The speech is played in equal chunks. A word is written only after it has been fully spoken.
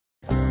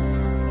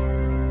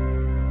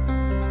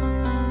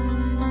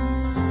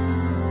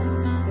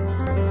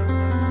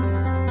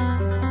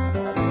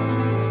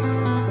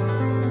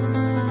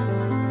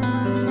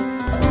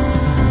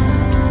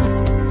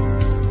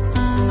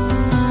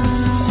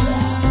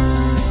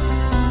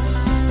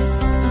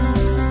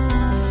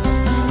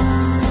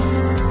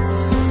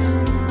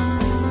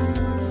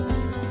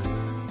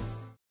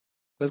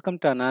Welcome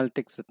to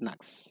Analytics with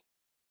Nags.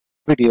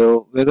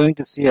 Video, we're going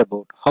to see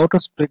about how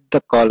to split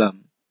the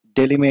column,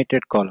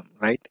 delimited column,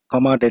 right?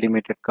 Comma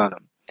delimited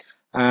column,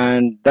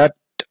 and that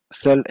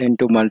cell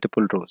into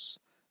multiple rows.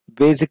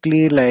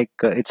 Basically,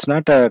 it's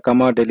not a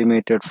comma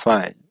delimited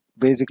file.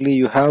 Basically,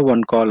 you have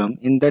one column.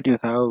 In that, you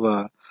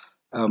have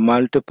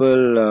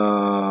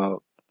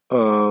multiple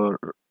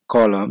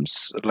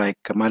columns, like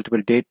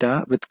multiple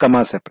data with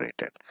comma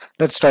separated.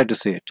 Let's try to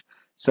see it.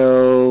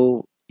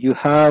 So you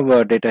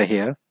have data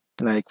here,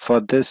 like for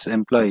this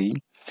employee,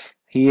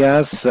 he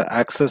has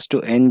access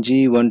to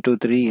ng123,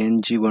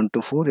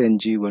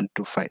 ng124,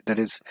 ng125. That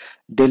is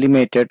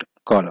delimited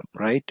column,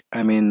 right?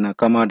 I mean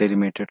comma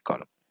delimited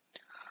column.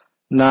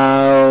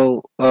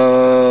 Now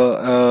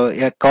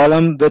a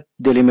column with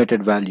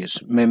delimited values,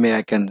 maybe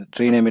I can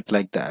rename it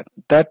like that.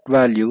 That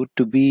value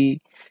to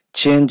be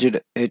changed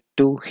it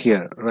to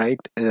here, right?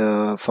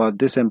 For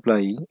this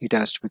employee, it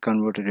has to be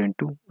converted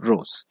into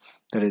rows.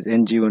 That is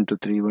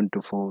ng123,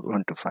 124,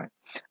 125.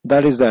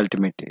 That is the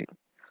ultimate aim.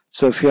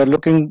 So if you are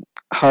looking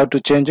how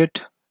to change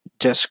it,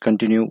 just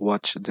continue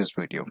watch this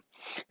video.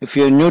 If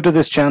you're new to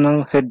this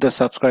channel, hit the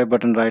subscribe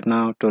button right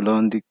now to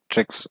learn the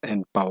tricks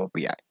in Power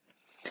BI.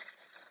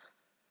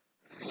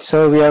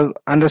 So we have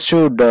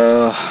understood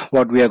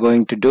what we are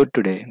going to do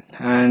today,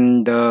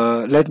 and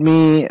let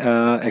me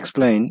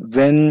explain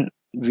when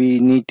we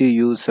need to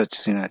use such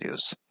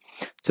scenarios.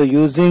 So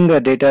using a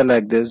data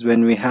like this,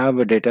 when we have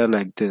a data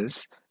like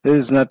this, there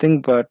is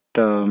nothing but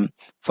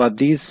for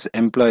these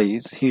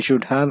employees, he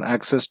should have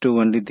access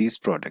to only these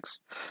products.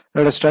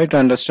 Let us try to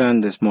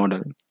understand this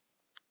model.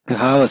 You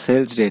have a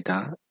sales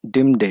data,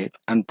 dim date,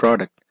 and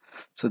product.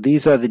 So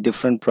these are the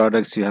different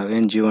products you have,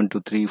 NG1,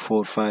 2, 3,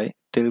 4, 5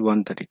 till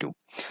 132.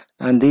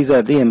 And these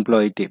are the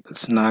employee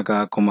tables,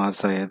 Naga, Kumar,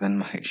 Syed,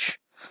 and Mahesh.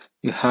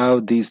 You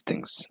have these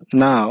things.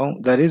 Now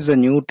there is a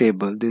new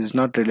table. This is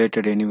not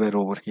related anywhere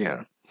over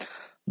here,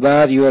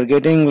 where you are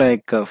getting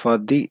for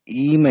the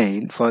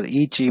email, for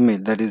each email,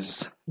 that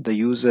is the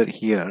user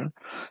here.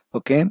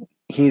 Okay,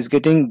 he is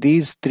getting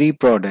these three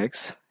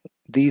products.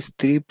 These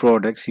three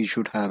products he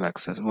should have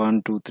access,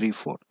 1, 2, 3,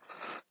 4.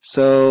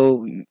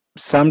 So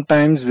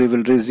sometimes we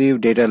will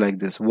receive data like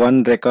this,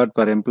 one record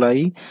per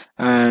employee,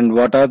 and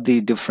what are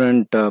the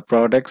different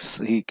products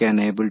he can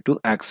able to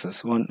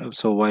access.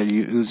 So while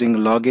using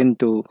login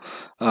to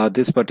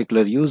this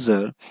particular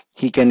user,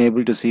 he can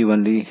able to see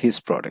only his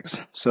products.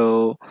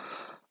 So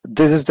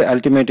this is the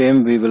ultimate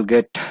aim we will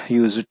get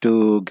used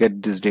to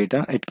get this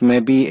data. It may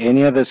be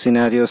any other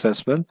scenarios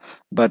as well,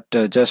 but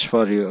just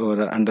for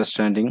your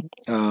understanding,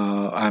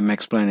 I'm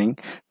explaining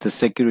the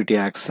security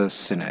access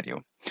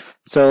scenario.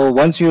 So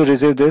once you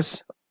receive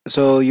this,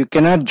 so you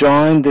cannot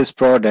join these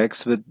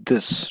products with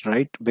this,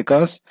 right?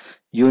 Because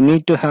you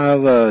need to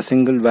have a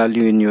single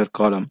value in your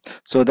column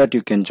so that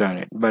you can join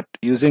it. But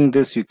using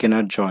this, you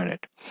cannot join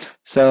it.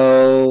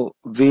 So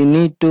we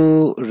need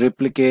to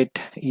replicate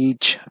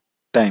each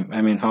time.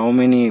 I mean, how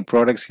many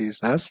products he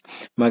has?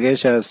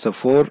 Mahesh has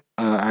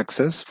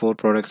four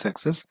products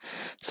access.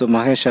 So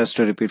Mahesh has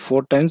to repeat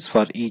 4 times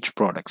for each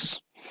products.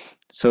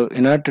 So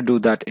in order to do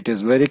that, it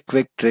is very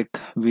quick trick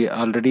we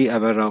already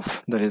aware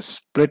of, that is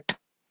split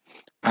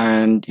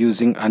and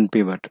using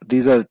unpivot.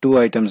 These are the two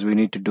items we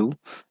need to do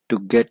to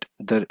get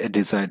the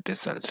desired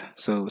result.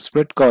 So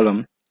split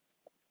column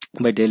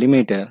by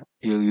delimiter,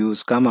 you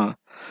use comma.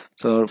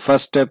 So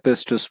first step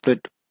is to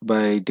split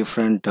by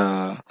different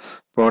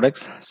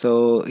products.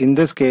 So in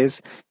this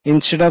case,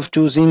 instead of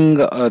choosing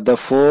the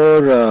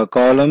 4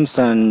 columns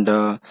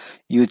and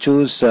you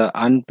choose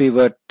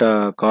unpivot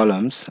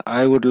columns,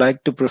 I would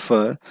like to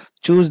prefer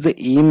choose the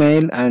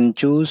email and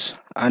choose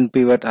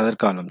unpivot other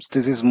columns.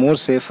 This is more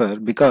safer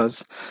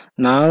because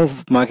now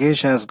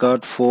Mahesh has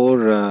got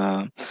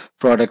 4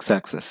 products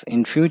access.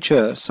 In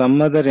future,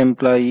 some other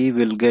employee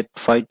will get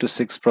 5 to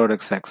 6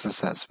 products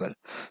access as well.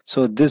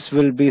 So this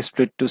will be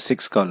split to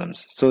 6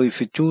 columns. So if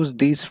you choose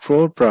these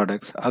 4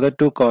 products, other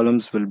 2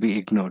 columns will be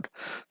ignored.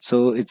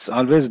 So it's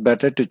always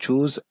better to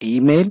choose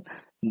email,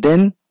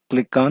 then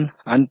click on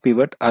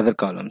unpivot other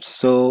columns.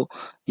 So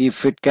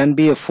if it can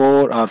be a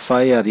 4 or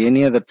 5 or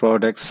any other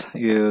products,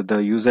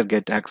 the user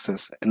get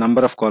access, a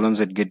number of columns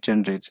it get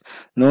generates,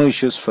 no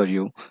issues for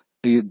you.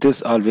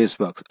 This always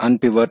works.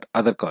 Unpivot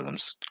other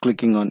columns.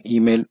 Clicking on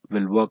email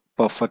will work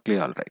perfectly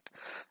all right.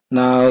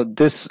 Now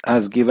this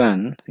as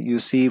given, you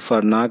see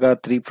for Naga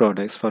 3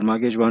 products, for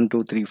Magesh 1,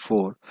 2, 3,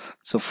 4.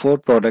 So 4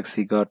 products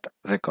he got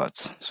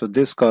records. So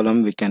this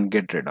column we can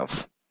get rid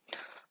of,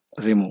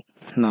 remove.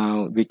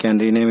 Now we can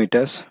rename it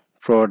as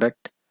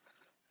product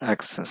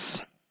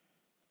access.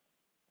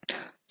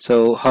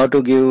 So how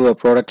to give a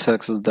product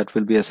access, that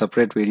will be a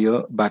separate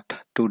video, but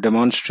to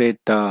demonstrate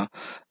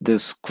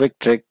this quick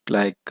trick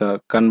like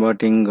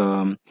converting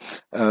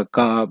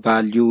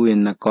value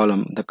in a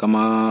column, the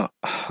comma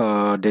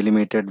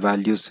delimited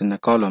values in a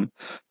column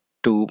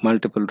to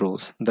multiple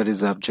rows, that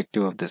is the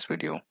objective of this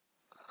video.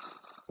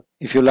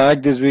 If you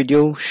like this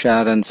video,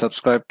 share and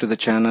subscribe to the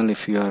channel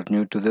if you are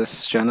new to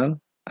this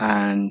channel,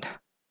 and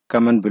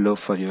comment below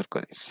for your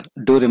queries.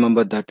 Do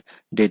remember that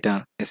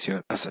data is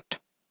your asset.